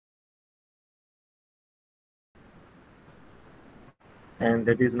and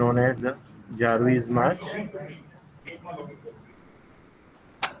that is known as the Jarvis March.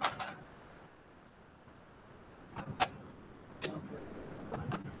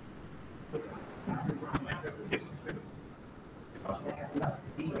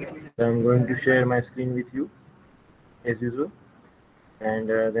 So I'm going to share my screen with you as usual, and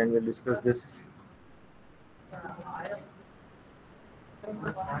then we'll discuss this.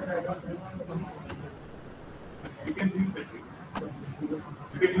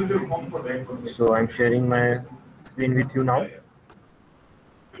 So I'm sharing my screen with you now.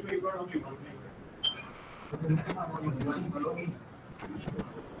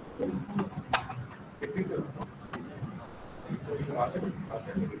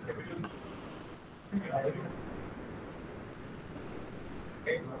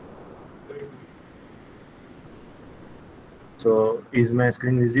 So is my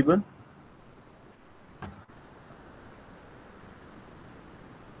screen visible?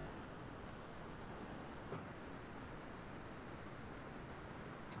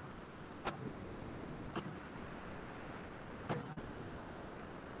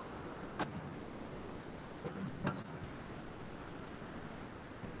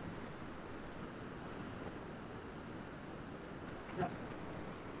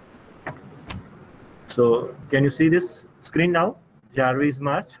 So can you see this screen now? Jarvis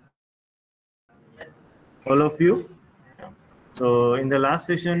March. All of you. So in the last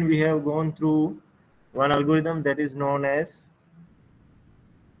session, we have gone through one algorithm that is known as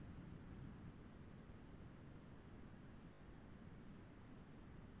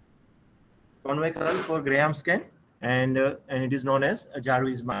convex hull for Graham scan, and it is known as a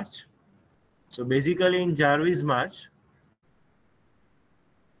Jarvis March. So basically in Jarvis March,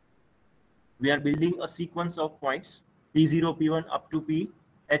 we are building a sequence of points P0, P1 up to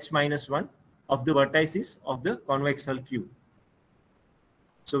Ph-1 of the vertices of the convex hull Q.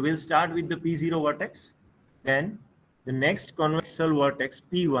 So we'll start with the P0 vertex. Then the next convex hull vertex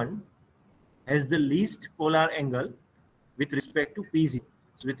P1 has the least polar angle with respect to P0.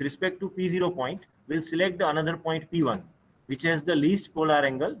 So with respect to P0 point, we'll select the another point P1, which has the least polar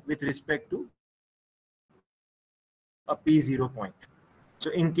angle with respect to a P0 point.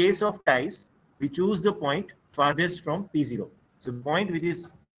 So in case of ties, we choose the point farthest from P0. So the point which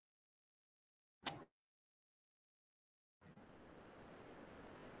is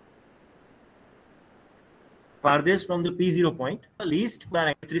farthest from the P0 point, the least polar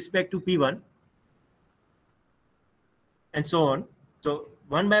angle with respect to P1, and so on. So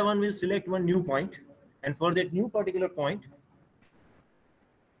one by one, we'll select one new point, and for that new particular point,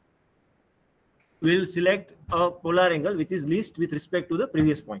 we'll select a polar angle which is least with respect to the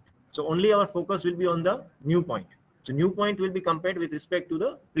previous point. So only our focus will be on the new point. So new point will be compared with respect to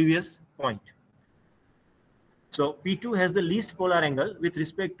the previous point. So P2 has the least polar angle with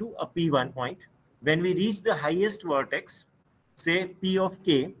respect to a P1 point. When we reach the highest vertex, say P of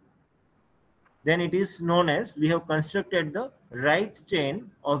K, then it is known as we have constructed the right chain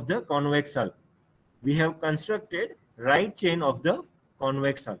of the convex hull. We have constructed right chain of the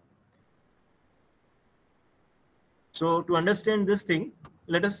convex hull. So to understand this thing,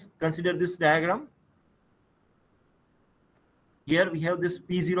 let us consider this diagram. Here we have this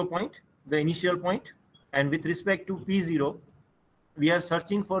P0 point, the initial point, and with respect to P0, we are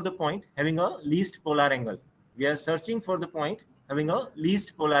searching for the point having a least polar angle. We are searching for the point having a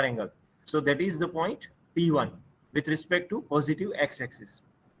least polar angle. So that is the point P1 with respect to positive x-axis.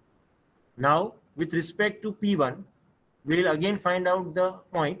 Now with respect to P1, we will again find out the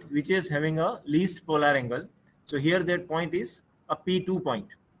point which is having a least polar angle. So here that point is a P2 point,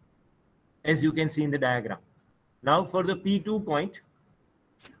 as you can see in the diagram. Now for the P2 point,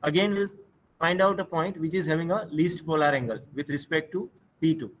 again we'll find out a point which is having a least polar angle with respect to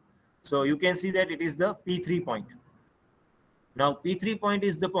P2. So you can see that it is the P3 point. Now P3 point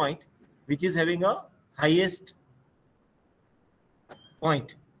is the point which is having a highest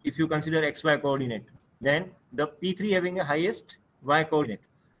point if you consider xy coordinate. Then the P3 having a highest y coordinate.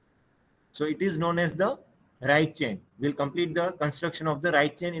 So it is known as the right chain. We'll complete the construction of the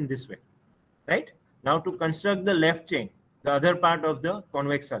right chain in this way, right? Now to construct the left chain, the other part of the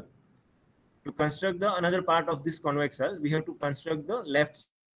convex hull. To construct the another part of this convex hull, we have to construct the left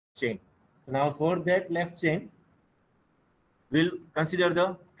chain. Now for that left chain, we'll consider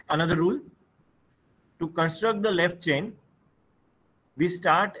the another rule. To construct the left chain, we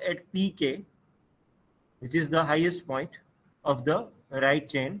start at PK, which is the highest point of the right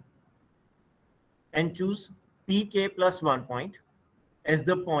chain, and choose PK plus 1 point as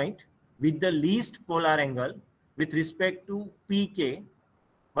the point with the least polar angle with respect to PK,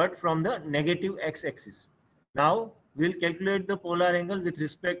 but from the negative x-axis. Now we'll calculate the polar angle with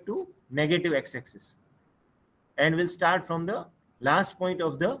respect to negative x-axis. And we'll start from the last point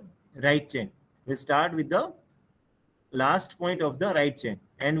of the right chain. We'll start with the last point of the right chain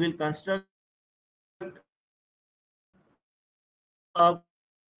and we'll construct a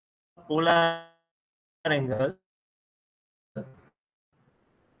polar angle.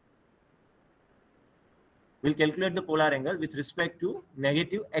 We'll calculate the polar angle with respect to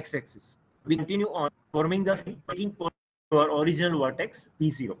negative x-axis. We continue on forming the pointing to our original vertex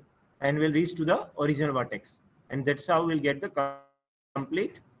P0 and we'll reach to the original vertex. And that's how we'll get the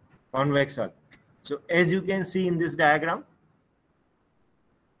complete convex hull. So as you can see in this diagram,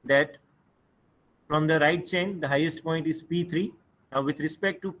 that from the right chain, the highest point is P3. Now with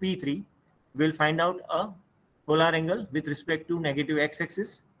respect to P3, we'll find out a polar angle with respect to negative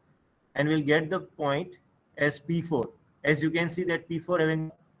x-axis and we'll get the point as P4. As you can see that P4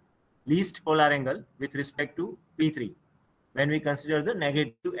 having least polar angle with respect to P3 when we consider the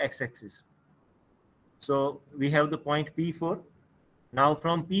negative x-axis. So we have the point P4. Now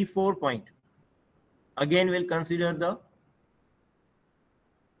from P4 point, again we'll consider the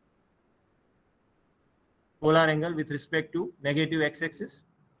polar angle with respect to negative x-axis.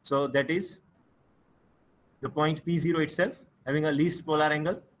 So that is the point P0 itself having a least polar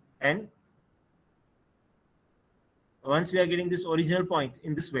angle, and once we are getting this original point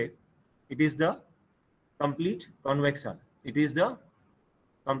in this way, it is the complete convex hull. It is the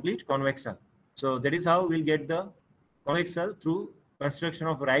complete convex hull. So that is how we'll get the convex hull through construction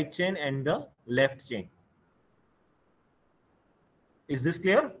of right chain and the left chain. Is this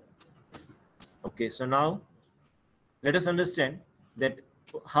clear? Okay, so now let us understand that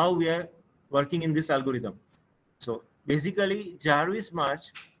how we are working in this algorithm. So basically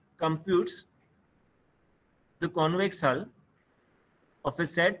Jarvis-March computes the convex hull of a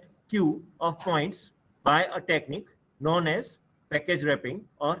set Q of points by a technique known as package wrapping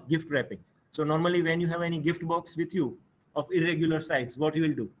or gift wrapping. So normally when you have any gift box with you of irregular size, what you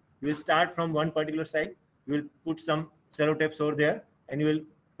will do? You will start from one particular side, you will put some sellotapes over there and you will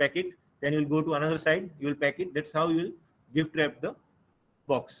pack it. Then you will go to another side, you will pack it. That's how you will gift wrap the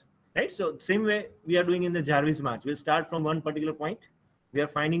box, right? So same way we are doing in the Jarvis-March. We'll start from one particular point. We are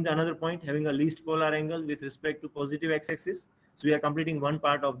finding the another point having a least polar angle with respect to positive x-axis. So we are completing one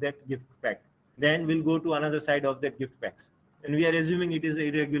part of that gift pack. Then we'll go to another side of that gift packs. And we are assuming it is an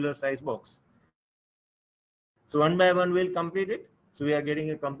irregular size box. So one by one we'll complete it. So we are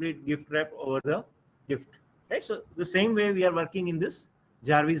getting a complete gift wrap over the gift, right? So the same way we are working in this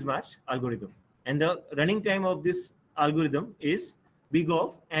Jarvis-March algorithm. And the running time of this algorithm is big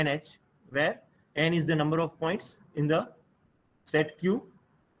of NH, where N is the number of points in the set Q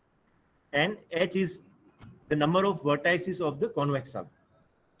and H is the number of vertices of the convex hull.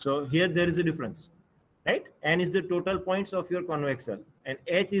 So here there is a difference, right? N is the total points of your convex hull and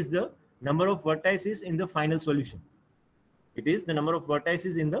H is the number of vertices in the final solution. It is the number of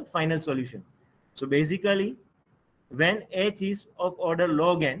vertices in the final solution. So basically when H is of order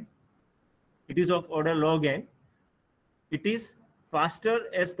log n, it is of order log n, it is faster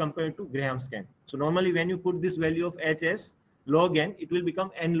as compared to Graham scan. So normally when you put this value of H as log n, it will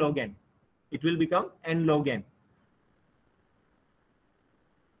become n log n. It will become n log n.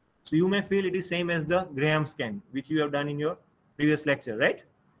 So you may feel it is same as the Graham scan, which you have done in your previous lecture, right?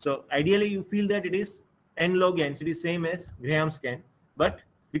 So ideally you feel that it is n log n, so it is same as Graham scan. But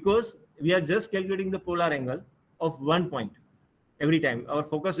because we are just calculating the polar angle of one point every time, our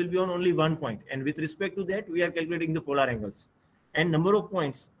focus will be on only one point. And with respect to that, we are calculating the polar angles. And number of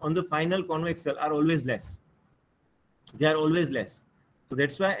points on the final convex hull are always less. They are always less. So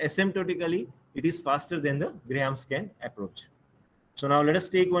that's why asymptotically it is faster than the Graham scan approach. So now let us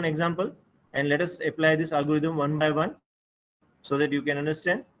take one example and let us apply this algorithm one by one so that you can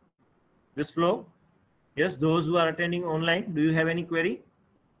understand this flow. Yes, those who are attending online, do you have any query?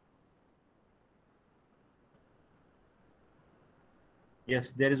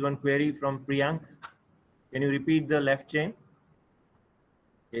 Yes, there is one query from Priyank. Can you repeat the left chain?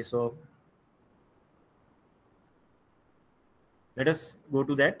 Okay, so let us go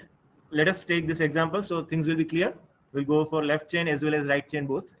to that. Let us take this example so things will be clear. We'll go for left chain as well as right chain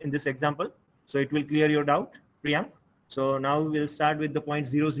both in this example. So it will clear your doubt, Priyank. So now we'll start with the point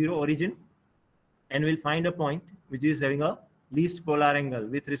 0, 0 origin and we'll find a point which is having a least polar angle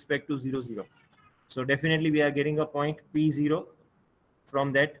with respect to 0, 0. So definitely we are getting a point P0.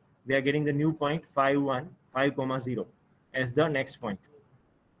 From that, we are getting the new point 5, 1, 5, 0 as the next point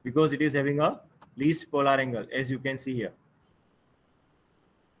because it is having a least polar angle as you can see here.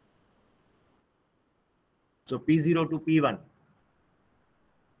 So P0 to P1,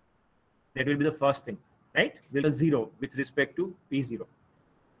 that will be the first thing. right? Will be 0 with respect to P0,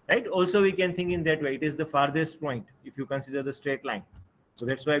 right? Also, we can think in that way. It is the farthest point if you consider the straight line. So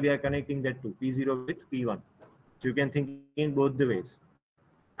that's why we are connecting that to P0 with P1. So you can think in both the ways.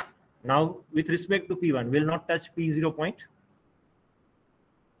 Now, with respect to P1, will not touch P0 point.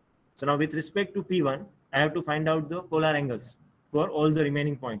 So now with respect to P1, I have to find out the polar angles for all the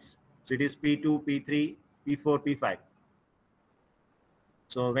remaining points. So it is P2, P3, P4, P5.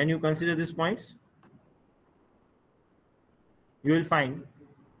 So when you consider these points, you will find,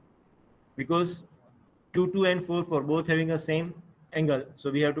 because 2, 2 and 4, 4 both having a same angle,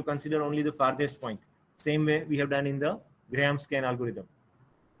 so we have to consider only the farthest point. Same way we have done in the Graham-Scan algorithm,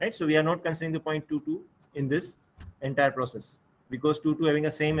 right? So we are not considering the point 2, 2 in this entire process, because 2, 2 having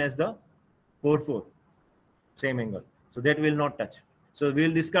the same as the 4, 4, same angle. So that will not touch. So we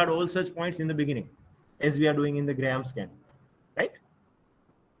will discard all such points in the beginning, as we are doing in the Graham-Scan, right?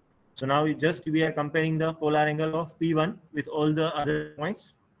 So now we are comparing the polar angle of P1 with all the other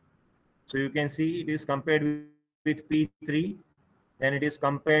points. So you can see it is compared with P3, then it is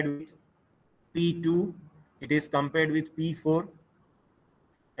compared with P2, it is compared with P4,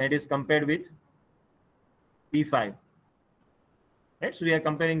 and it is compared with P5. Right? So we are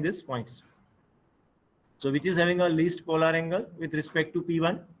comparing these points. So which is having a least polar angle with respect to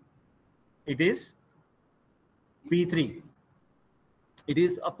P1? It is P3. It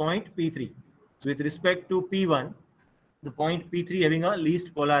is a point P3. So with respect to P1, the point P3 having a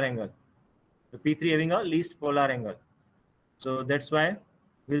least polar angle. The P3 having a least polar angle. So that's why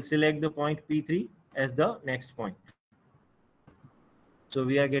we'll select the point P3 as the next point. So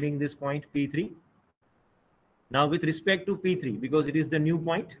we are getting this point P3. Now with respect to P3, because it is the new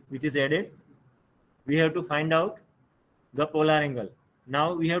point which is added, we have to find out the polar angle.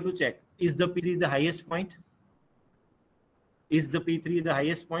 Now we have to check, is the P3 the highest point? Is the P3 the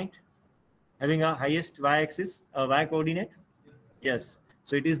highest point, having a highest y-axis, a y-coordinate? Yes.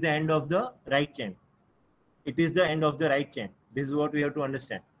 So it is the end of the right chain. It is the end of the right chain. This is what we have to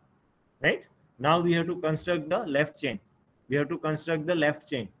understand, right? Now we have to construct the left chain. We have to construct the left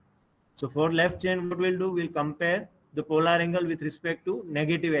chain. So for left chain, what we'll do, we'll compare the polar angle with respect to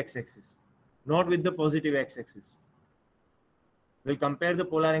negative x-axis, not with the positive x-axis. We'll compare the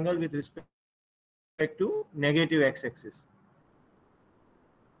polar angle with respect to negative x-axis.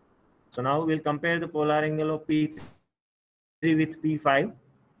 So now we'll compare the polar angle of P3 with P5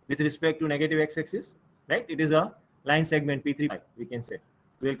 with respect to negative x-axis, right? It is a line segment P3, we can say.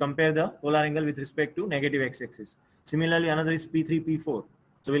 We'll compare the polar angle with respect to negative x-axis. Similarly, another is P3, P4.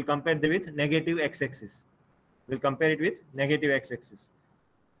 So we'll compare them with negative x-axis. We'll compare it with negative x-axis.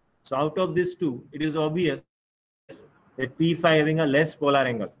 So out of these two, it is obvious that P5 having a less polar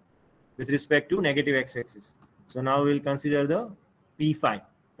angle with respect to negative x-axis. So now we'll consider the P5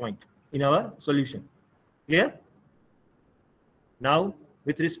 point in our solution. Clear? Now,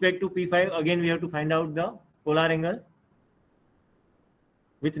 with respect to P5, again we have to find out the polar angle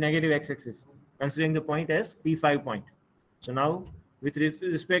with negative x-axis, considering the point as P5 point. So now, with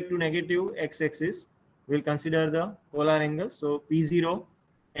respect to negative x-axis, we'll consider the polar angle. So P0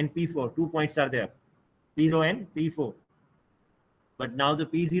 and P4, 2 points are there, P0 and P4. But now the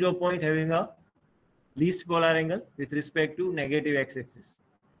P0 point having a least polar angle with respect to negative x-axis,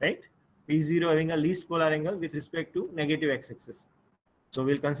 right? P0 having a least polar angle with respect to negative x-axis. So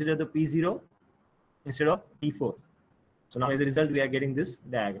we'll consider the P0 instead of P4. So now as a result, we are getting this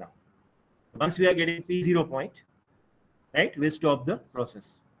diagram. Once we are getting P0 point, right, we'll stop the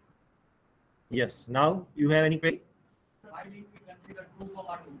process. Yes, now you have any query? Why did we consider 2, 2?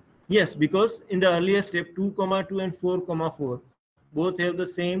 Yes, because in the earlier step, 2, 2 and 4, 4, both have the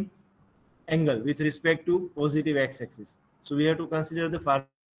same angle with respect to positive x-axis. So we have to consider the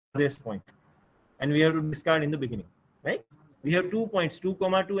farthest point, and we have to discard in the beginning, right? We have 2 points, 2,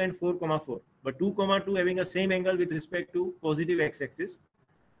 2 and 4, 4. But 2, 2 having the same angle with respect to positive x-axis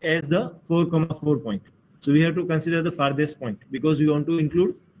as the 4, 4 point. So we have to consider the farthest point because we want to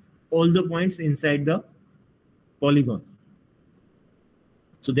include all the points inside the polygon.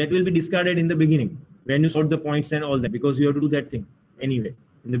 So that will be discarded in the beginning when you sort the points and all that, because you have to do that thing anyway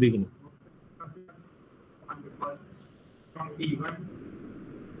in the beginning. From P1,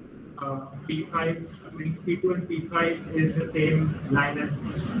 P5 means P2 and P5 is the same line as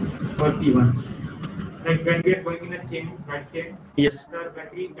for P1. Like when we are going in a chain, that chain. Yes. Sir, when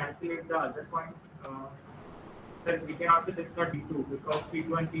we calculate the other point, sir, we can also discard P2 because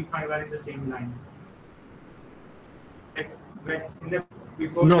P2 and P5 are in the same line. Like when in the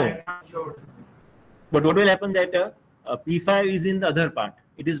before no. I showed. But what will happen that P5 is in the other part.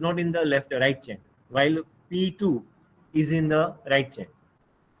 It is not in the right chain, while P2 is in the right chain.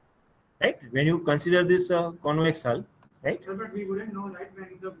 right? When you consider this convex hull, right? So, but we wouldn't know, right, when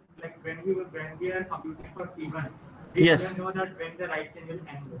we are computing for P1, we Yes. wouldn't know that when the right change will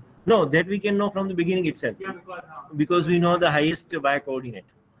end. No, that we can know from the beginning itself. Yeah, because we know the highest y coordinate.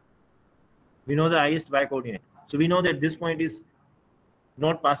 We know the highest y coordinate. So we know that this point is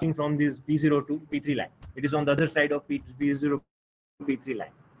not passing from this P0 to P3 line. It is on the other side of P0 P3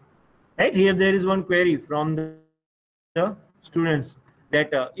 line. Right here, there is one query from the students that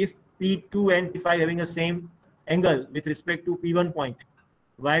if P2 and P5 having the same angle with respect to P1 point,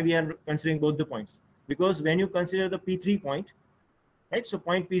 why we are considering both the points? Because when you consider the P3 point, right? So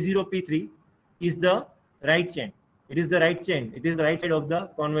point P0 P3 is the right chain. It is the right chain. It is the right side of the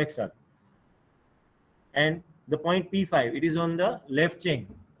convex hull. And the point P5, it is on the left chain,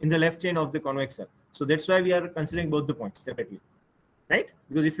 in the left chain of the convex hull. So that's why we are considering both the points separately, right?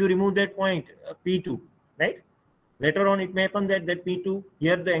 Because if you remove that point P2, right? Later on, it may happen that P2,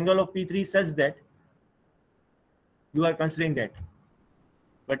 here the angle of P3 is such that you are considering that.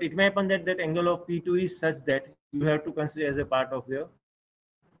 But it may happen that angle of P2 is such that you have to consider as a part of the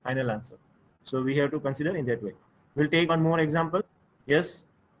final answer. So we have to consider in that way. We'll take one more example. Yes.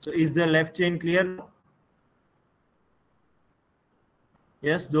 So is the left chain clear?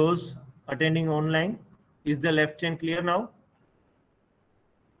 Yes, those attending online, is the left chain clear now?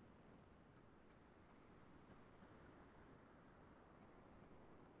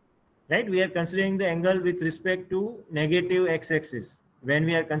 Right, we are considering the angle with respect to negative x-axis when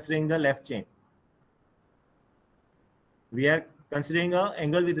we are considering the left chain. We are considering an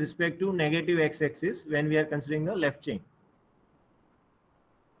angle with respect to negative x-axis when we are considering the left chain.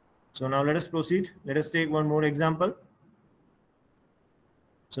 So now let us proceed. Let us take one more example.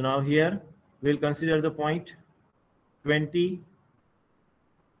 So now here we'll consider the point 20,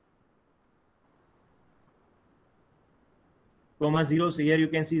 comma 0. So here you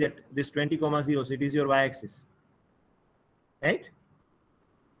can see that this 20, comma 0, so it is your y-axis, right?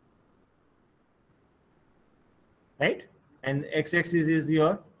 Right? And x-axis is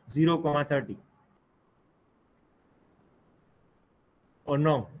your 0, comma 30. Or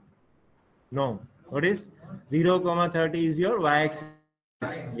no? No. What is 0, comma 30 is your y-axis.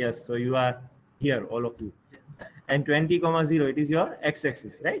 Yes, so you are here, all of you. And 20, comma 0, it is your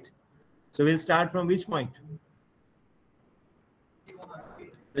x-axis, right? So we'll start from which point?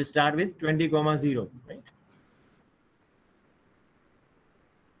 We'll start with 20, comma 0, right?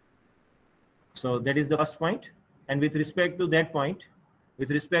 So that is the first point. And with respect to that point, the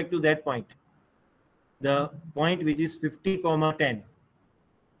point which is 50, comma 10,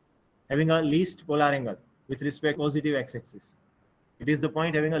 having a least polar angle with respect to positive x-axis. It is the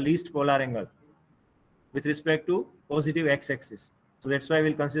point having a least polar angle with respect to positive x-axis. So that's why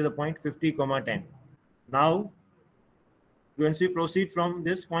we'll consider the point 50, comma 10. Now, once we proceed from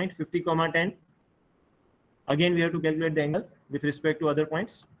this point 50, comma 10, again we have to calculate the angle with respect to other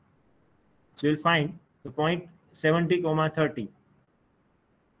points. So you'll find the point 70, comma 30.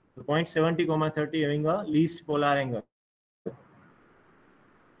 The point 70, comma 30 having a least polar angle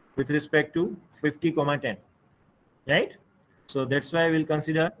with respect to 50, comma 10, right? So that's why we'll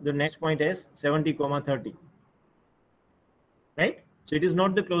consider the next point as 70, comma 30, right? So it is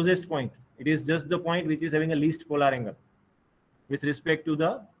not the closest point. It is just the point which is having a least polar angle with respect to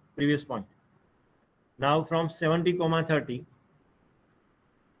the previous point. Now from 70, comma 30,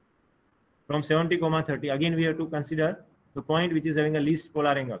 again we have to consider the point which is having a least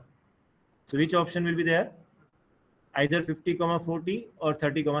polar angle. So which option will be there? Either 50, comma 40 or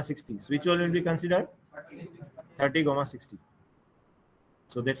 30, comma 60. So which one will be considered? 30, comma 60.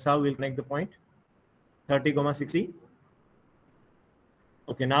 So that's how we'll connect the point 30, comma 60.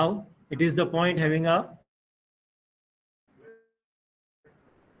 Okay, now it is the point having a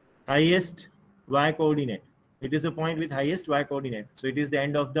highest y coordinate. It is a point with highest y coordinate. So it is the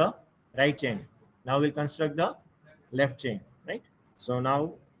end of the right chain. Now we'll construct the left chain, right? So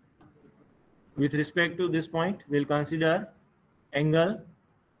now with respect to this point, we'll consider angle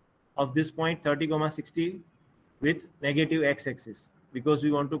of this point 30, comma 60 with negative x-axis because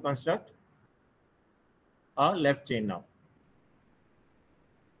we want to construct a left chain now.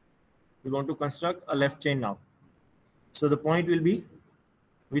 We want to construct a left chain now. So the point will be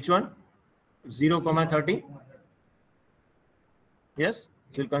which one? 0, comma 30. Yes.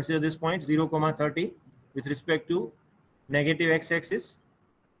 So we'll consider this point 0, comma 30 with respect to negative x-axis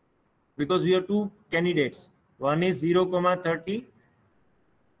because we have two candidates. One is 0, comma 30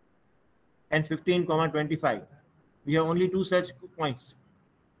 and 15, comma 25. We have only two such points,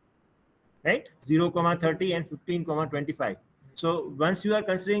 right? 0, comma 30 and 15, comma 25. So once you are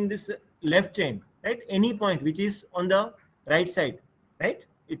considering this left chain, right, any point which is on the right side, right,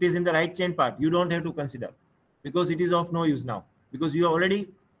 it is in the right chain part, you don't have to consider, because it is of no use now, because you already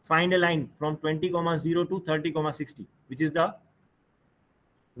find a line from 20,0 to 30,60, which is the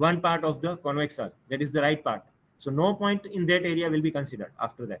one part of the convex arc. That is the right part. So no point in that area will be considered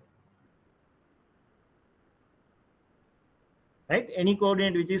after that. Right? Any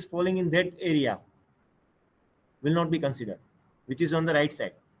coordinate which is falling in that area will not be considered, which is on the right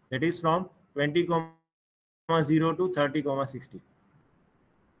side. That is from 20,0 to 30,60.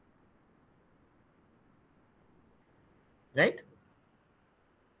 Right?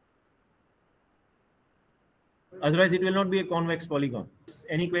 Otherwise, it will not be a convex polygon.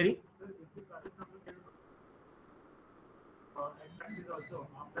 Any query? Is also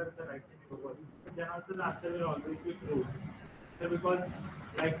after the right hand over, then also the answer will always be true. So because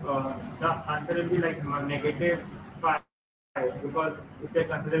like the answer will be like negative pi, because if they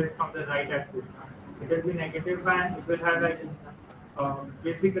consider it from the right axis, it will be negative pi, and it will have like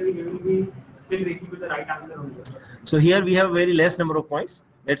basically we will be still reaching to the right answer only. So here we have very less number of points.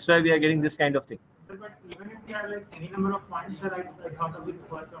 That's why we are getting this kind of thing. So, but even if we have like any number of points, sir, I thought of the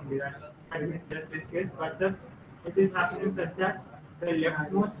first only that I didn't just this case, but sir, it is happening such that the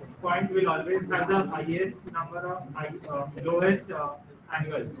leftmost point will always have the highest number of lowest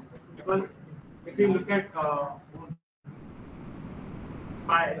angle, because if you look at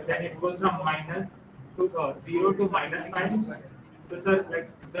pi, then it goes from minus to 0 to minus pi. So sir, like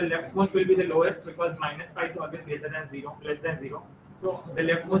the leftmost will be the lowest, because minus pi is always greater than 0, less than 0. So the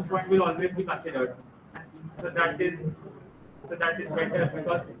leftmost point will always be considered. So that is better,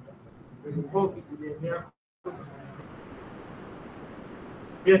 because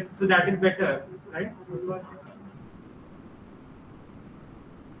yes, so that is better, right? Because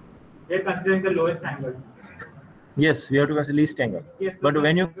we are considering the lowest angle. Yes, we have to consider least angle. Yes, so but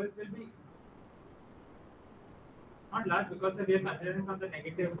when you will be not large, because we are considering from the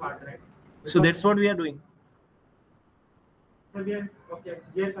negative part, right? Because so that's what we are doing. So we are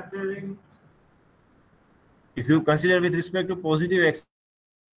considering. If you consider with respect to positive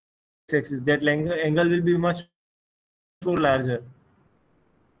x-axis, that angle will be much more larger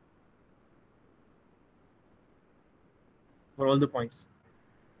for all the points.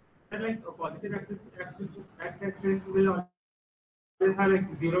 Like a positive x-axis will always have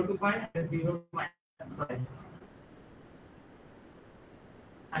like 0 to pi and 0 to minus pi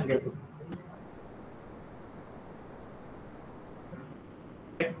angles.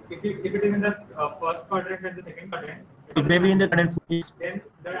 If it is in the first quadrant and the second quadrant, It may be in the current then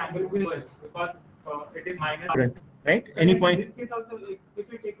the angle will be worse, because it is minus. quadrant, right? So Any in point. this case also,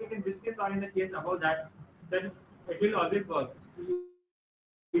 if you take it in this case or in the case above that, then it will always work.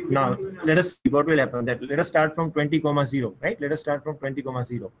 Now let us see what will happen. That let us start from 20,0, right? Let us start from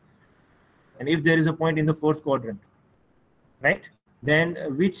 20,0, and if there is a point in the fourth quadrant, right, then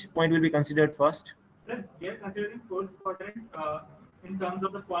which point will be considered first? Then we are considering fourth quadrant in terms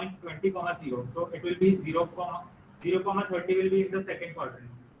of the point 20,0. So it will be 0, 30 will be in the second quadrant.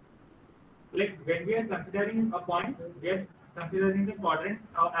 Like when we are considering a point, we are considering the quadrant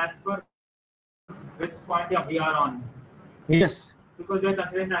as per which point we are on. Yes. Because we are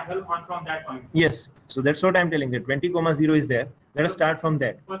considering the angle on from that point. Yes. So that's what I'm telling. That 20,0 is there. Let us start from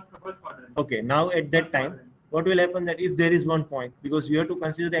that. First quadrant. Okay. Now at that time, what will happen that if there is one point, because you have to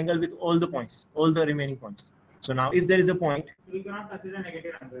consider the angle with all the points, all the remaining points. So now if there is a point, we cannot consider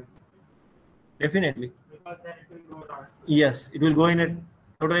negative angles. Definitely. Because then it will go wrong. Yes, it will go in a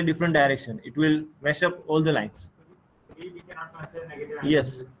totally different direction. It will mess up all the lines. We cannot consider negative angles.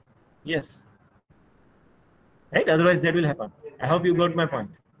 Yes. Yes. Right? Otherwise that will happen. I hope you got my point.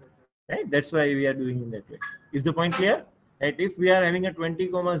 Right? That's why we are doing in that way. Is the point clear? Right? If we are having a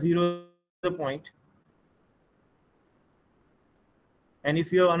 20,0 the point, and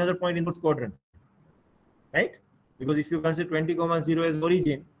if you have another point in fourth quadrant, right? Because if you consider 20,0 as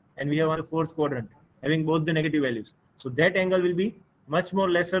origin, and we have on the fourth quadrant having both the negative values, so that angle will be much more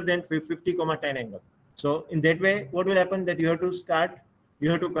lesser than 50,10 angle. So in that way, what will happen that you have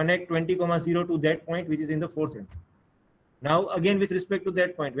to connect 20,0 to that point which is in the fourth quadrant. Now again with respect to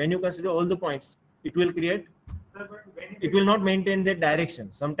that point, when you consider all the points, it will create, it will not maintain that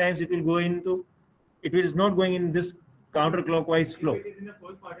direction. Sometimes it will go into, it is not going in this counterclockwise flow. If it is in the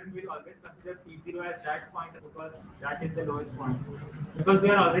fourth quadrant, we will always consider P0 as that point, because that is the lowest point. Because we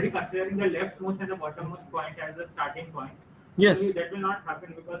are already considering the leftmost and the bottommost point as the starting point. Yes. So that will not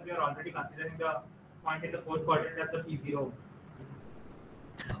happen, because we are already considering the point in the fourth quadrant as the P0.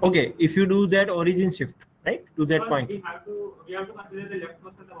 Okay, if you do that origin shift, right, to that because point. We have to consider the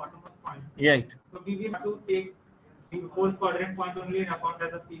leftmost and the bottommost point. Right. So we have to take the fourth quadrant point only in account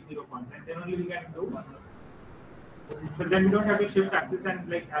as a P0 point, and then only we can do So then we don't have to shift axis and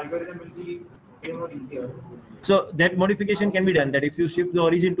like algorithm will be way more easier. So that modification can be done, that if you shift the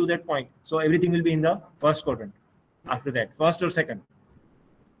origin to that point, so everything will be in the first quadrant after that, first or second.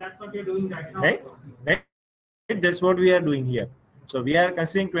 That's what you're doing right now. Right? Right? That's what we are doing here. So we are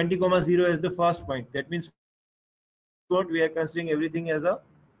considering 20,0 as the first point. That means what? We are considering everything as a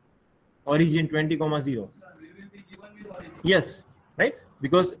origin 20,0. Yes, right?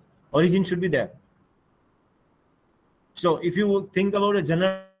 Because origin should be there. So if you think about a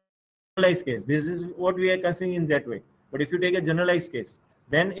generalized case, this is what we are considering in that way. But if you take a generalized case,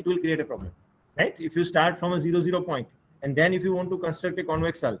 then it will create a problem, right? If you start from a 0, 0 point, and then if you want to construct a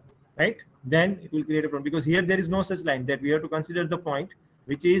convex hull, right, then it will create a problem, because here there is no such line that we have to consider the point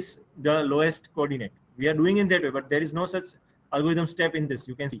which is the lowest coordinate. We are doing in that way, but there is no such algorithm step in this.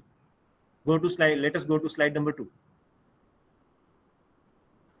 You can see. Go to slide. Let us go to slide number 2.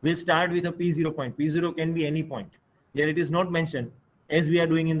 We'll start with a P0 point. P0 can be any point. Here it is not mentioned as we are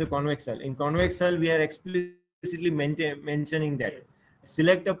doing in the convex hull. In convex hull, we are explicitly mentioning that.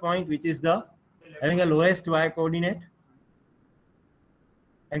 Select a point which is the having a lowest y coordinate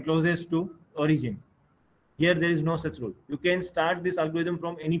and closest to origin. Here there is no such rule. You can start this algorithm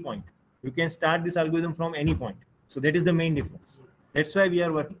from any point. You can start this algorithm from any point. So that is the main difference. That's why we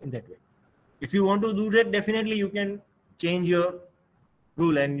are working in that way. If you want to do that, definitely you can change your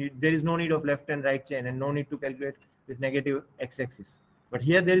rule, and there is no need of left and right chain and no need to calculate with negative x-axis. But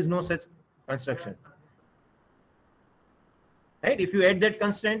here there is no such construction. Right? If you add that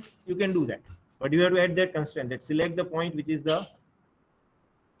constraint, you can do that. But you have to add that constraint, that select the point which is the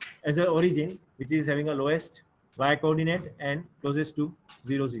as an origin, which is having a lowest y coordinate and closest to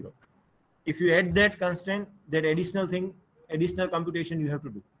 0, 0. If you add that constraint, that additional thing, additional computation you have to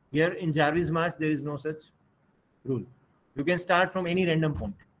do. Here in Jarvis-March, there is no such rule. You can start from any random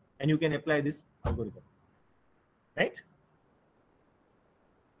point and you can apply this algorithm. Right?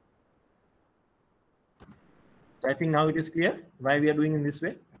 So I think now it is clear why we are doing in this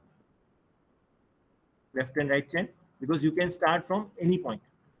way. Left and right chain, because you can start from any point.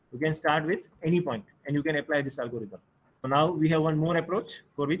 You can start with any point and you can apply this algorithm. So now we have one more approach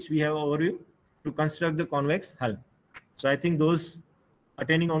for which we have an overview to construct the convex hull. So I think those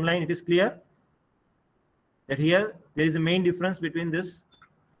attending online, it is clear that here there is a main difference between this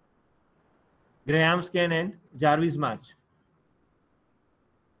Graham-Scan and Jarvis-March.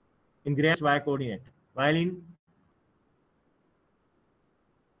 In Graham's y coordinate, while in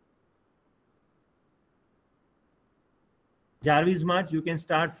Jarvis-March, you can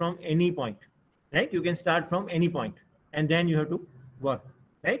start from any point, right? You can start from any point, and then you have to work,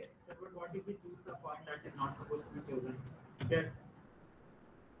 right? But what if we choose a point that is not supposed to be chosen? Okay.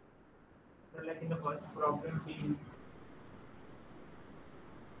 So like in the first problem,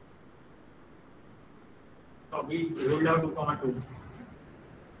 we ruled out 2,2.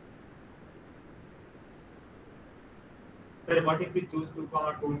 So what if we choose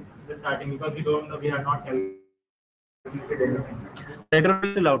 2,2 in the starting, because we don't know, we are not calculated anything.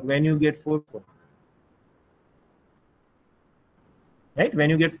 Lateral out when you get 4, 4. Right? When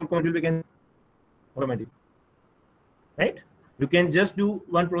you get 4, it will become automatic. Right? You can just do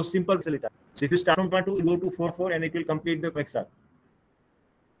one simple facility. So if you start from point 2, you go to 4, 4, and it will complete the convex hull.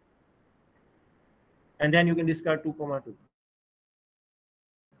 And then you can discard 2, 2.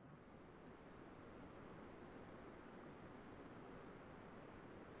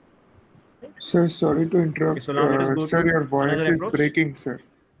 Sir, sorry to interrupt. Okay, so now let us go sir, to your voice another is approach. breaking, sir.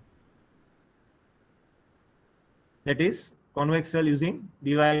 That is convex hull using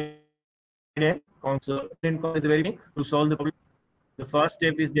divide and conquer. Is very unique to solve the problem. The first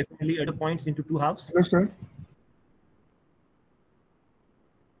step is definitely add the points into 2 halves. Hello, sir.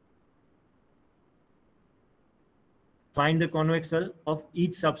 Find the convex hull of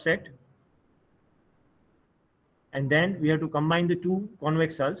each subset, and then we have to combine the 2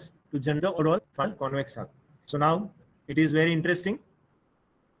 convex hulls to generate the overall convex hull. So now it is very interesting.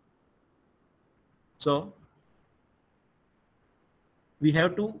 So we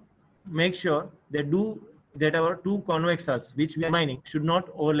have to make sure that our 2 convex hulls which we are mining should not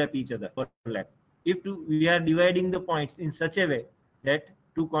overlap each other. If we are dividing the points in such a way that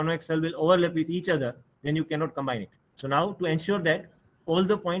 2 convex hulls will overlap with each other, then you cannot combine it. So now to ensure that all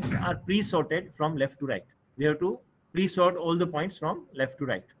the points are pre-sorted from left to right, we have to pre-sort all the points from left to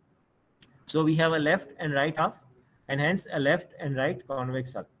right. So we have a left and right half, and hence a left and right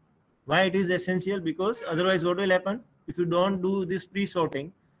convex hull. Why it is essential? Because otherwise what will happen? If you don't do this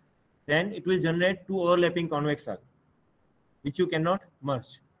pre-sorting, then it will generate 2 overlapping convex hull, which you cannot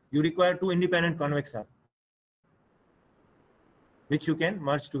merge. You require 2 independent convex hull, which you can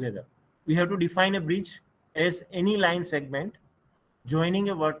merge together. We have to define a bridge as any line segment joining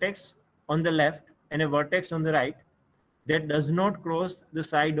a vertex on the left and a vertex on the right that does not cross the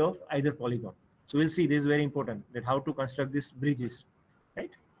side of either polygon. So we'll see, this is very important, that how to construct these bridges, right?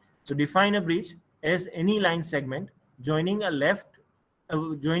 So define a bridge as any line segment joining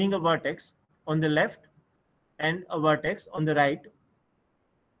joining a vertex on the left and a vertex on the right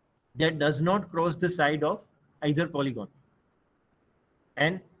that does not cross the side of either polygon.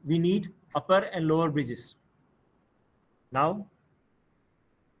 And we need upper and lower bridges. Now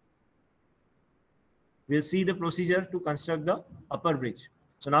we'll see the procedure to construct the upper bridge.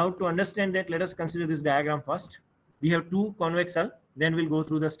 So now to understand that, let us consider this diagram first. We have two convex cells, then we'll go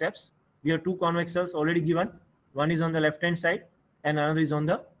through the steps. We have two convex cells already given. One is on the left hand side and another is on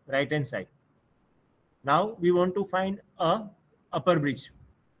the right hand side. Now we want to find a upper bridge.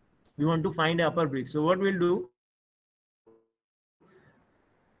 We want to find an upper bridge. So what we'll do,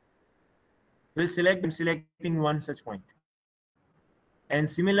 I'm selecting one such point. And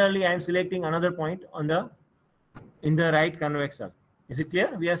similarly, I am selecting another point in the right convex cell. Is it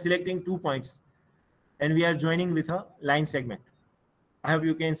clear? We are selecting 2 points and we are joining with a line segment. I hope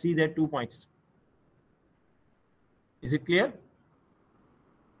you can see that 2 points. Is it clear?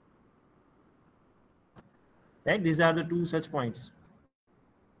 Right? These are the 2 such points.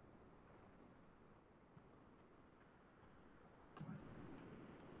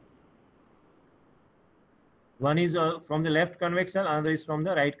 One is from the left convex cell, another is from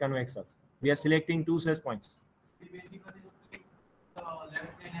the right convex cell. We are selecting 2 such points. Basically, the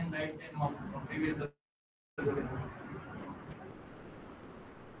left chain and right chain of previous.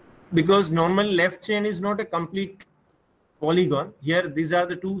 Because normally left chain is not a complete polygon. Here, these are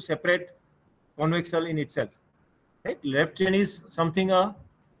the 2 separate convex cell in itself. Right? Left chain is something a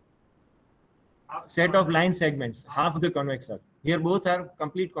set of line segments, half the convex cell. Here, both are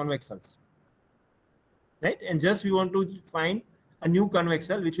complete convex cells. Right? And just we want to find a new convex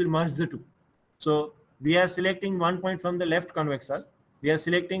cell which will merge the 2. So we are selecting 1 point from the left convex cell. We are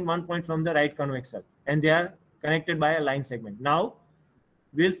selecting 1 point from the right convex cell, and they are connected by a line segment. Now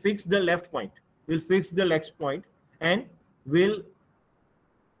we'll fix the left point. We'll fix the left point, and we'll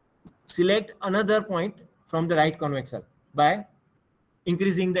select another point from the right convex cell by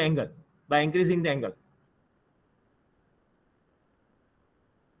increasing the angle.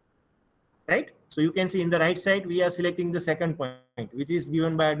 Right? So you can see in the right side, we are selecting the second point, which is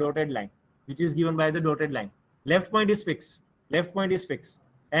given by a dotted line, Left point is fixed.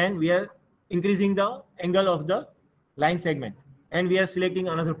 And we are increasing the angle of the line segment. And we are selecting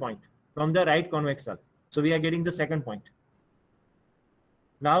another point from the right convex cell. So we are getting the second point.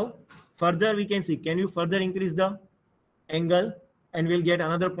 Now, further we can see, can you further increase the angle, and we'll get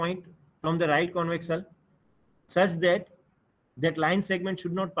another point from the right convex cell such that that line segment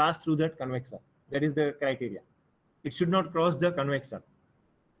should not pass through that convex cell. That is the criteria. It should not cross the convex cell.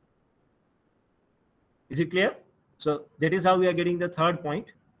 Is it clear? So that is how we are getting the third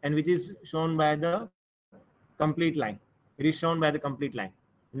point, and which is shown by the complete line. It is shown by the complete line.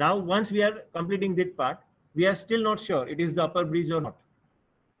 Now, once we are completing that part, we are still not sure it is the upper bridge or not.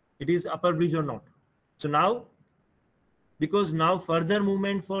 So now, because now further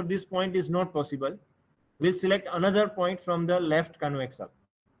movement for this point is not possible, we'll select another point from the left convex cell.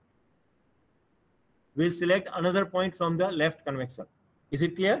 Is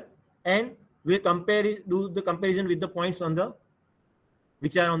it clear? And we'll do the comparison with the points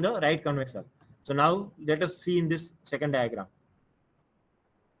which are on the right convex cell. So now let us see in this second diagram.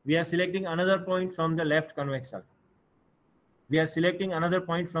 We are selecting another point from the left convex cell.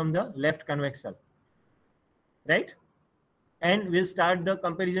 Right? And we'll start the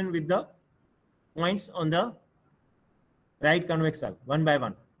comparison with the points on the right convex cell, one by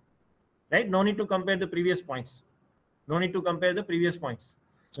one. Right? No need to compare the previous points.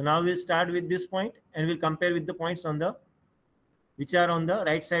 So now we'll start with this point, and we'll compare with the points which are on the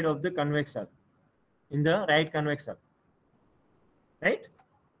right side of the convex cell, in the right convex cell. Right?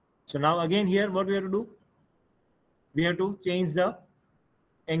 So now again here, what we have to do? We have to change the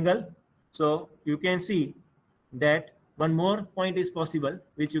angle. So you can see that one more point is possible,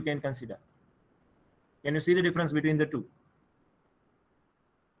 which you can consider. Can you see the difference between the two?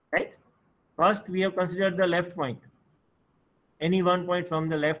 Right? First, we have considered the left point. Any 1 point from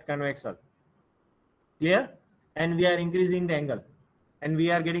the left convex cell. Clear? And we are increasing the angle. And we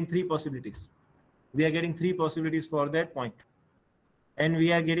are getting 3 possibilities. For that point. And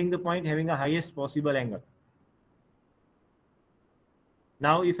we are getting the point having a highest possible angle.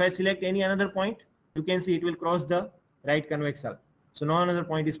 Now, if I select any another point, you can see it will cross the right convex cell. So no another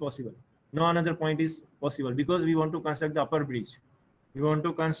point is possible. Because we want to construct the upper bridge.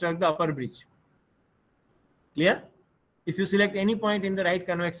 Clear? If you select any point in the right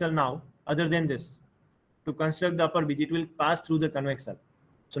convex hull now, other than this, to construct the upper bridge, it will pass through the convex hull.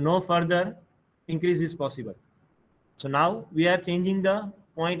 So no further increase is possible. So now we are changing the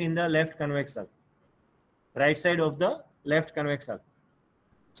point in the left convex hull, right side of the left convex hull.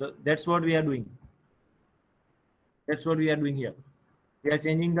 So that's what we are doing. That's what we are doing here. We are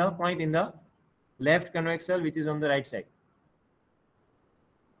changing the point in the left convex hull, which is on the right side.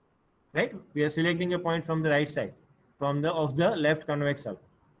 Right? We are selecting a point from the right side, from the of the left convex hull.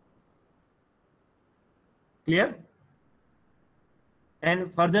 Clear?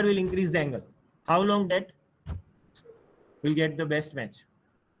 And further we'll increase the angle. How long that will get the best match?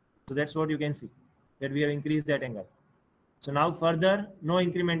 So that's what you can see, that we have increased that angle. So now further no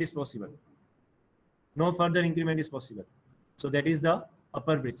increment is possible. No further increment is possible. So that is the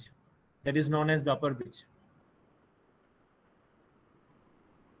upper bridge. That is known as the upper bridge.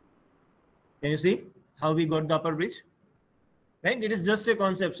 Can you see how we got the upper bridge? Right? It is just a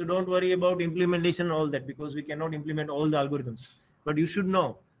concept. So don't worry about implementation and all that, because we cannot implement all the algorithms. But you should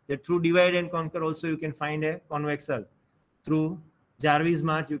know that through divide and conquer also you can find a convex hull. Through Jarvis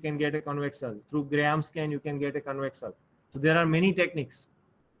march you can get a convex hull. Through Graham scan you can get a convex hull. So there are many techniques,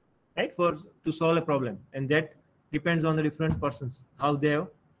 right, to solve a problem, and that depends on the different persons how they have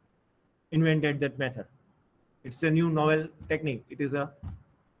invented that method. It's a new novel technique. It is a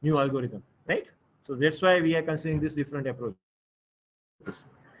new algorithm, right? So that's why we are considering this different approach.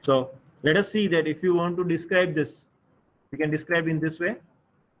 So let us see that if you want to describe this, we can describe in this way.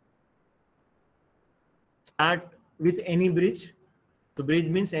 Start with any bridge. So bridge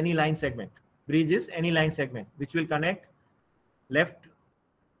means any line segment. Bridge is any line segment which will connect left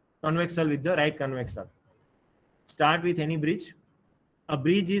convex hull with the right convex hull. Start with any bridge. A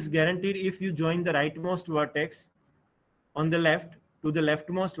bridge is guaranteed if you join the rightmost vertex on the left to the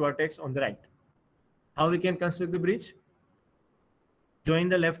leftmost vertex on the right. How we can construct the bridge? Join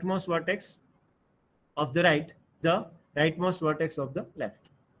the leftmost vertex of the right, the rightmost vertex of the left,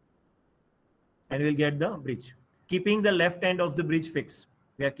 and we'll get the bridge. Keeping the left end of the bridge fixed.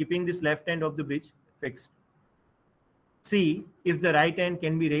 We are keeping this left end of the bridge fixed. See if the right end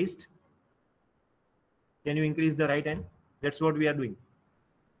can be raised. Can you increase the right end? That's what we are doing.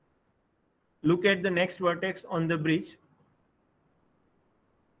 Look at the next vertex on the bridge.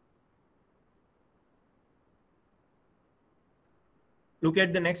 Look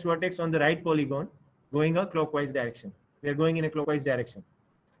at the next vertex on the right polygon going a clockwise direction. We are going in a clockwise direction.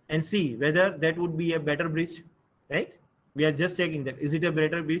 And see whether that would be a better bridge, right? We are just checking that. Is it a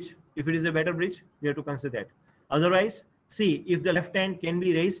better bridge? If it is a better bridge, we have to consider that. Otherwise, see if the left hand can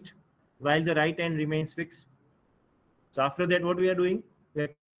be raised while the right hand remains fixed. So after that, what we are doing? We are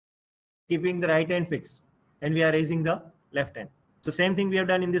keeping the right hand fixed and we are raising the left hand. So same thing we have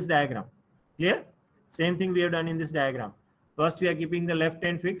done in this diagram. Clear? Same thing we have done in this diagram. First, we are keeping the left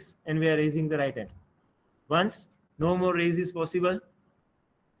hand fixed and we are raising the right hand. Once no more raise is possible,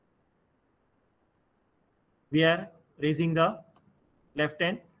 we are raising the left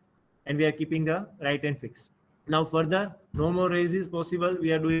hand and we are keeping the right hand fixed. Now further, no more raise is possible.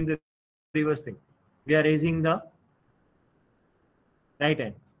 We are doing the reverse thing. We are raising the right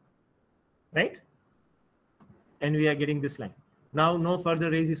hand, right? And we are getting this line. Now no further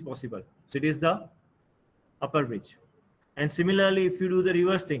raise is possible. So it is the upper bridge. And similarly, if you do the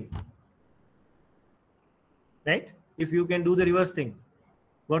reverse thing, right? If you can do the reverse thing,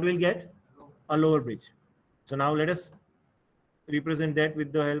 what will get? A lower bridge. So now let us represent that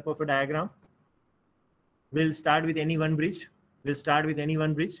with the help of a diagram. We'll start with any one bridge. We'll start with any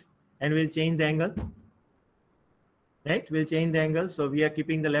one bridge and we'll change the angle. Right? We'll change the angle. So we are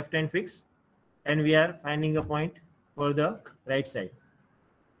keeping the left hand fixed and we are finding a point for the right side.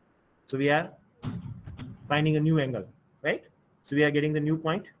 So we are finding a new angle, right? So we are getting the new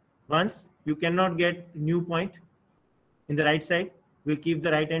point. Once you cannot get new point in the right side, we'll keep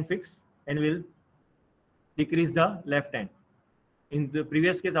the right hand fixed and we'll decrease the left hand. In the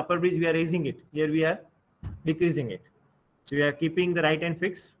previous case, upper bridge, we are raising it. Here we are decreasing it. So we are keeping the right hand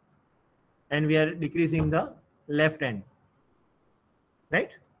fixed and we are decreasing the left hand, right?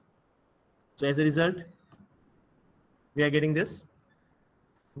 So as a result, we are getting this.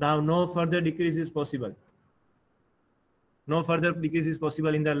 Now no further decrease is possible. No further decrease is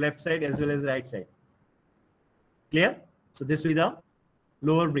possible in the left side as well as right side. Clear? So this will be the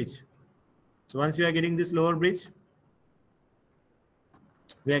lower bridge. So once you are getting this lower bridge,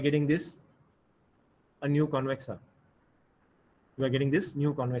 we are getting this a new convex hull. We are getting this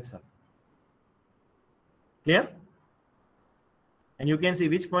new convex hull. Clear? And you can see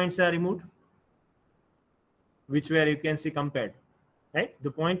which points are removed, which where you can see compared, right?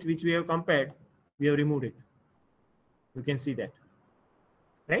 The point which we have compared, we have removed it. You can see that,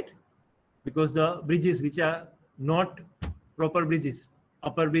 right? Because the bridges which are not proper bridges,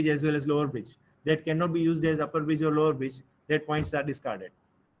 upper bridge as well as lower bridge, that cannot be used as upper bridge or lower bridge, that points are discarded,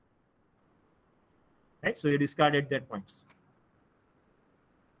 right? So you discarded that points.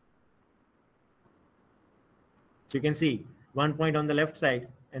 So you can see 1 point on the left side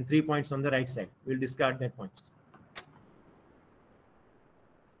and 3 points on the right side. We'll discard that points.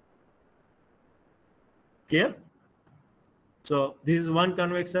 Clear? So this is one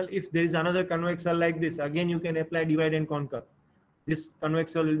convexal. If there is another convexal like this, again you can apply divide and conquer. This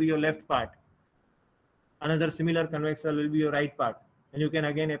convexal will be your left part. Another similar convexal will be your right part. And you can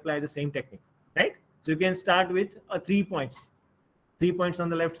again apply the same technique, right? So you can start with 3 points. 3 points on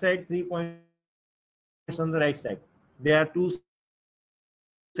the left side, 3 points on the right side. They are two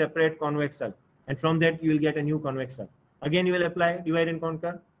separate convexal. And from that you will get a new convexal. Again you will apply divide and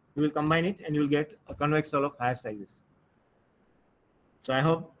conquer. You will combine it and you will get a convexal of higher sizes. So I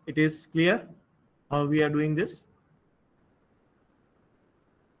hope it is clear how we are doing this.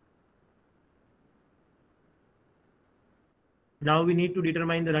 Now we need to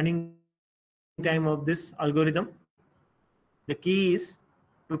determine the running time of this algorithm. The key is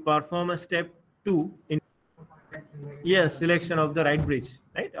to perform a step 2 in selection of the right bridge,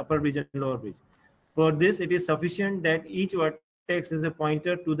 right? Upper bridge and lower bridge. For this, it is sufficient that each vertex is a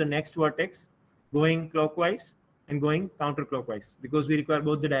pointer to the next vertex going clockwise and going counterclockwise, because we require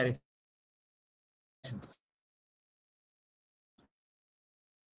both the directions.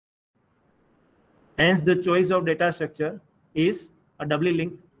 Hence, the choice of data structure is a doubly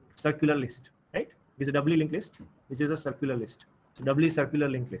linked circular list, right? It is a doubly linked list, which is a circular list. So doubly circular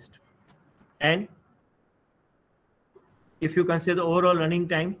linked list. And if you consider the overall running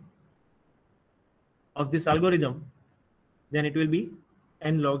time of this algorithm, then it will be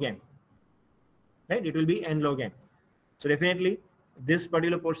n log n, right? It will be n log n. So definitely this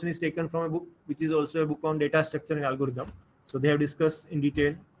particular portion is taken from a book, which is also a book on data structure and algorithm. So they have discussed in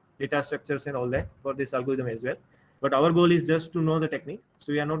detail data structures and all that for this algorithm as well. But our goal is just to know the technique.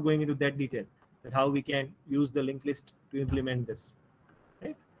 So we are not going into that detail, that how we can use the linked list to implement this,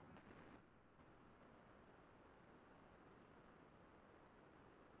 right?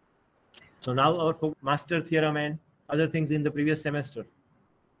 So now our master theorem and other things in the previous semester,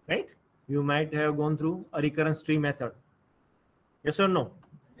 right? You might have gone through a recurrence tree method. Yes or no?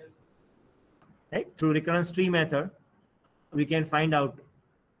 Yes. Right? Through recurrence tree method, we can find out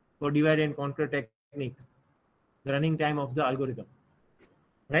for divide and conquer technique the running time of the algorithm,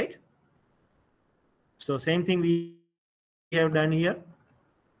 right? So same thing we have done here.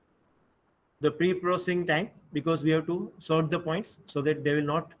 The pre-processing time, because we have to sort the points so that they will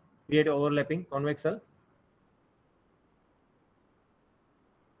not create overlapping convexal.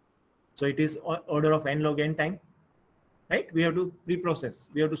 So it is order of n log n time, right? We have to pre-process.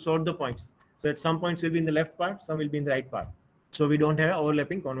 We have to sort the points. So at some points will be in the left part, some will be in the right part. So we don't have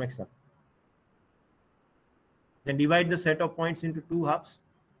overlapping convexal. Then divide the set of points into 2 halves.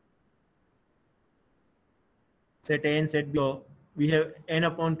 Set A and set B. So we have n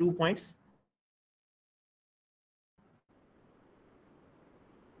upon 2 points.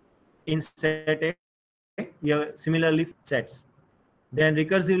 In set A, we have similarly sets. Then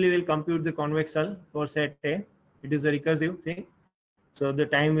recursively we'll compute the convexal for set A. It is a recursive thing. So the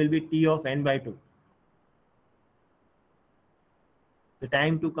time will be t of n by 2. The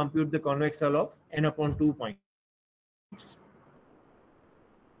time to compute the convexal of n upon 2 points.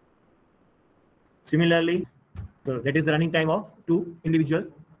 Similarly, so that is the running time of 2 individual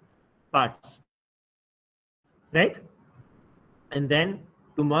parts, right? And then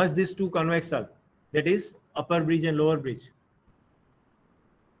to merge these 2 convexal, that is upper bridge and lower bridge,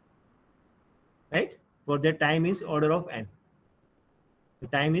 right? For that time is order of n. The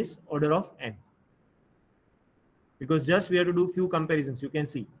time is order of n. Because just we have to do few comparisons, you can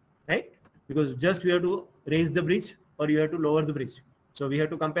see, right? Because just we have to raise the bridge or you have to lower the bridge. So we have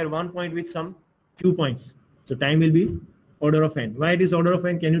to compare 1 point with some few points. So time will be order of n. Why it is order of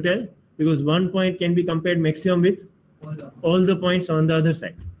n, can you tell? Because 1 point can be compared maximum with all the points on the other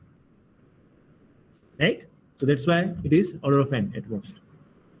side, right? So that's why it is order of n at most.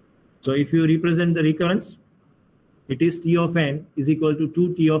 So if you represent the recurrence, it is t of n is equal to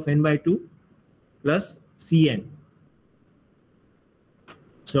 2t of n by 2 plus cn.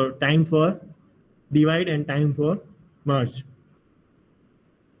 So time for divide and time for merge,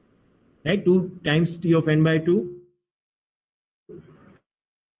 right? 2 times t of n by 2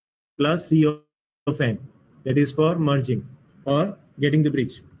 plus c of n, that is for merging or getting the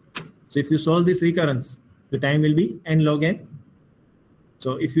bridge. So if you solve this recurrence, the time will be n log n.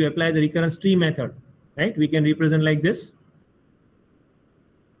 So if you apply the recurrence tree method, right? We can represent like this.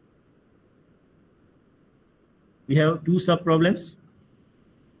 We have two sub problems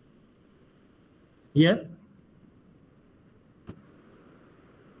here.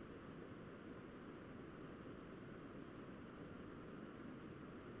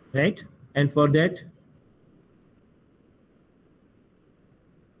 Right? And for that,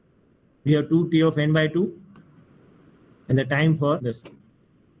 we have 2t of n by 2 and the time for this.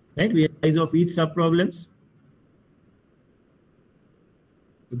 Right? We have size of each sub problems.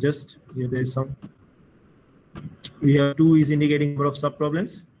 Just here there is some. We have 2 is indicating number of sub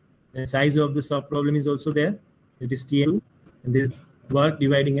problems. And size of the sub problem is also there. It is T2, and this work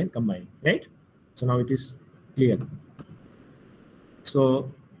dividing and combining. Right? So now it is clear.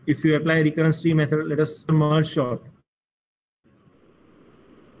 So if you apply recurrence tree method, let us merge sort.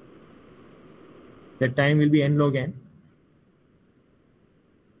 That time will be n log n.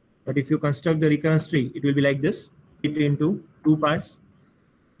 But if you construct the recurrence tree, it will be like this. It into 2 parts.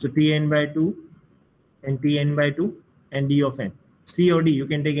 So Tn by 2 and Tn by 2 and d of n. C or d, you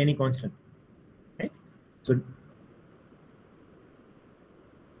can take any constant. Right? So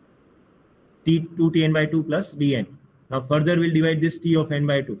T2Tn by 2 plus dn. Now further we'll divide this T of n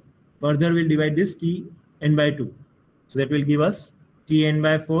by 2. Further we'll divide this Tn by 2. So that will give us Tn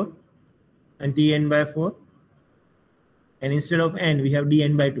by 4 and Tn by 4. And instead of n, we have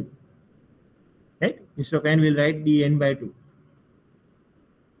dn by 2. Right? Instead of n, we'll write dn by 2.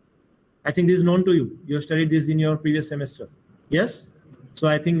 I think this is known to you. You have studied this in your previous semester. Yes? So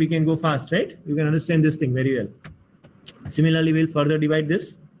I think we can go fast, right? You can understand this thing very well. Similarly, we'll further divide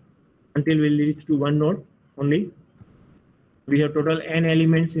this until we'll reach to one node only. We have total n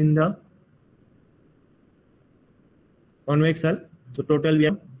elements in the convex hull. So total we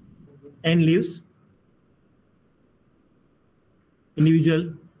have n leaves,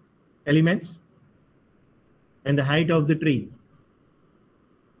 individual elements, and the height of the tree.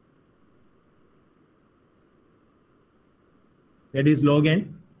 That is log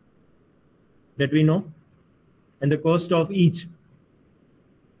n, that we know, and the cost of each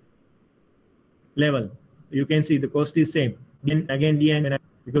level. You can see the cost is same. Again dn,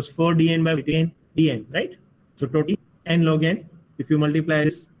 because 4 dn by 10 dn, right? So total n log n, if you multiply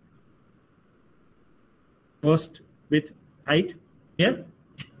this cost with height here,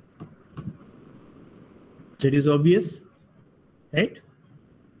 so it is obvious, right?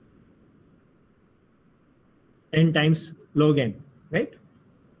 N times log n, right?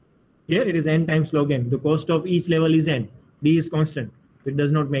 Here it is n times log n. The cost of each level is n. D is constant. It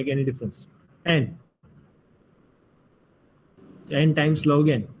does not make any difference. N times log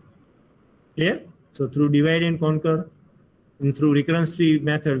n. Clear? So through divide and conquer and through recurrence tree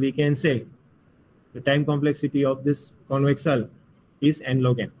method, we can say the time complexity of this convex hull is n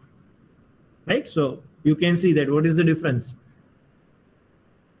log n. Right? So you can see that what is the difference?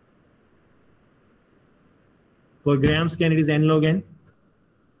 For gram scan, it is n log n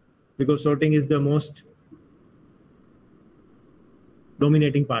because sorting is the most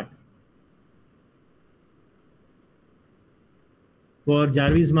dominating part. For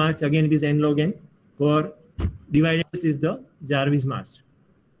Jarvis march, again it is n log n. For dividers is the Jarvis march.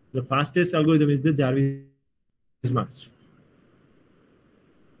 The fastest algorithm is the Jarvis march.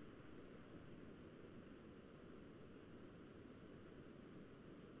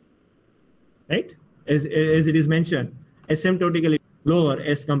 Right? As it is mentioned, asymptotically lower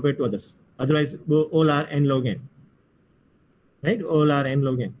as compared to others. Otherwise, all are n log n. Right? All are n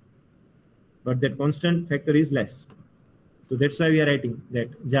log n. But that constant factor is less. So that's why we are writing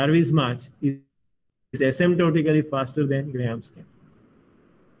that Jarvis march is asymptotically faster than Graham scan.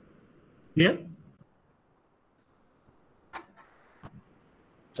 Clear?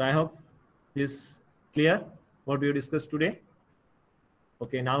 So I hope this is clear what we discussed today.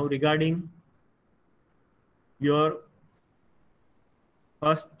 Okay, now regarding your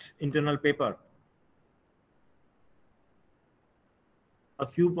first internal paper, a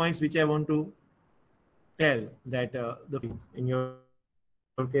few points which I want to tell that in your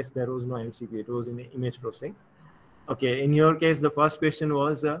case there was no MCQ, it was in the image processing. Okay, in your case the first question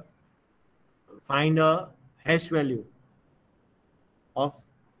was find a hash value of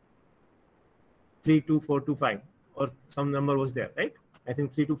 32425 or some number was there, right? I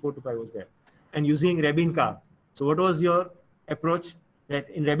think 32425 was there, and using Rabin-Karp. So what was your approach? That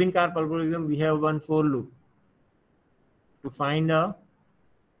in Rabin-Karp algorithm we have one for loop to find a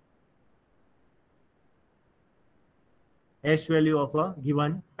hash value of a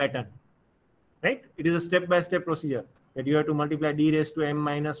given pattern, right? It is a step-by-step procedure that you have to multiply d raised to m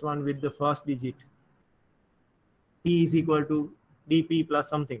minus 1 with the first digit. P is equal to dp plus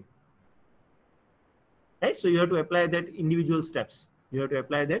something. right? So you have to apply that individual steps. You have to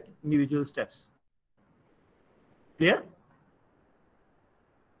apply that individual steps. Clear?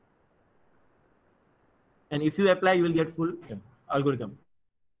 And if you apply, you will get full algorithm.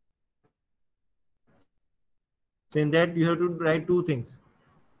 So in that, you have to write two things.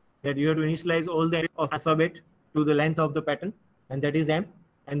 That you have to initialize all the of alphabet to the length of the pattern, and that is M.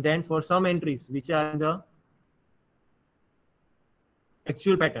 And then for some entries which are in the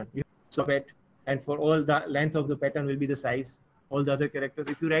actual pattern, you have to and for all the length of the pattern will be the size. All the other characters,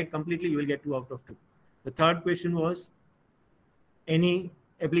 if you write completely, you will get 2 out of 2. The third question was any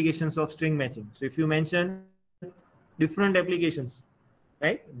applications of string matching. So if you mention different applications,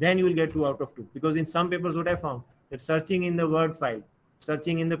 right, then you will get 2 out of 2. Because in some papers, what I found, that searching in the Word file,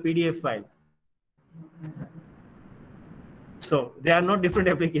 searching in the PDF file, so they are not different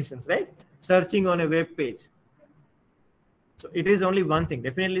applications, right? Searching on a web page. So it is only one thing.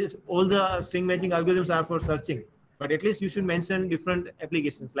 Definitely all the string matching algorithms are for searching, but at least you should mention different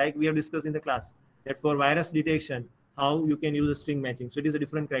applications, like we have discussed in the class, that for virus detection, how you can use a string matching. So it is a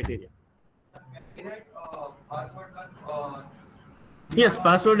different criteria. Yes,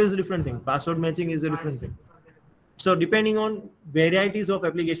 password is a different thing. Password matching is a different thing. So depending on varieties of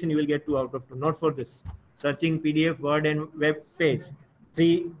application, you will get 2 out of 2. Not for this. Searching PDF, Word, and web page.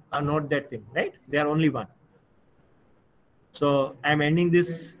 3 are not that thing, right? They are only 1. So I'm ending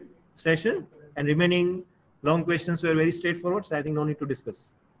this session, and remaining long questions were very straightforward. So I think no need to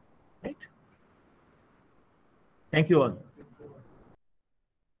discuss. Right? Thank you all.